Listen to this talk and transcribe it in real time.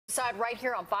Side right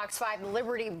here on Fox 5,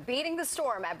 Liberty beating the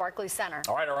Storm at Barclays Center.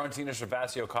 All right, our own Tina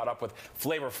Cervasio caught up with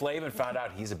Flava Flav and found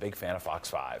out he's a big fan of Fox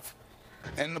 5.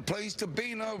 And the place to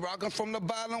be now, rocking from the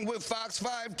bottom with Fox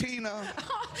 5 Tina.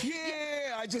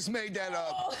 Yeah, I just made that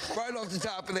up right off the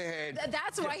top of the head.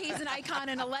 That's why he's an icon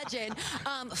and a legend.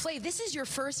 Flav, this is your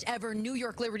first ever New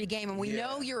York Liberty game, and we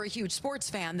know you're a huge sports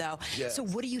fan, though. Yes. So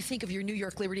what do you think of your New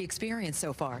York Liberty experience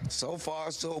so far? So far,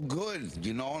 so good.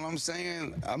 You know what I'm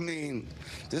saying? I mean,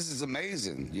 this is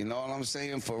amazing. You know what I'm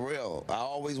saying? For real. I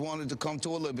always wanted to come to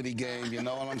a Liberty game. You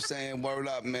know what I'm saying? Word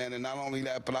up, man. And not only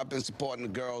that, but I've been supporting the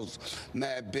girls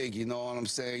mad big. You know what I'm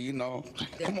saying? You know.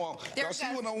 Come on. Y'all see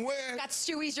what I'm wearing? Got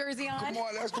Stewie's jersey on. Come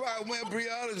on, that's right. I'm wearing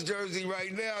Brianna's jersey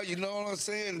right now. You know what I'm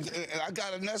saying? And I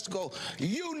got a Nesco.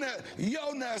 Yo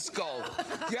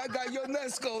Nesco. Yeah, I got your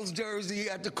Nesco's jersey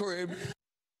at the crib.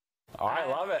 All right,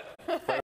 love it.